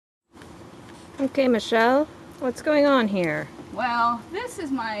Okay, Michelle, what's going on here? Well, this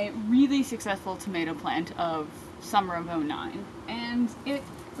is my really successful tomato plant of summer of '09, and it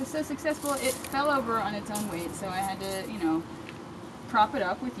was so successful it fell over on its own weight, so I had to, prop it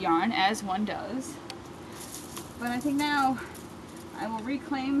up with yarn, as one does. But I think now I will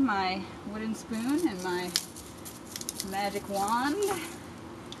reclaim my wooden spoon and my magic wand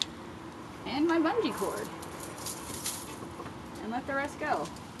and my bungee cord and let the rest go.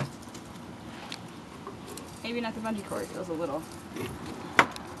 Maybe not the bungee cord, it feels a little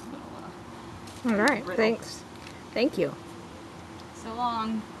All right, brittle. thanks. Thank you. So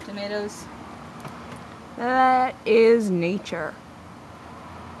long, tomatoes. That is nature.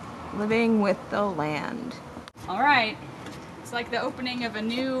 Living with the land. All right, it's like the opening of a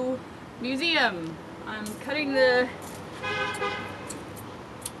new museum. I'm cutting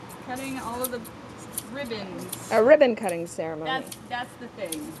all of the ribbons. A ribbon cutting ceremony. That's the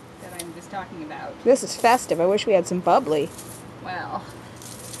thing that I'm just talking about. This is festive. I wish we had some bubbly. Well,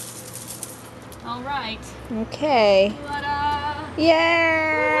 all right. Okay. Ta-da!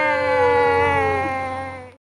 Yay!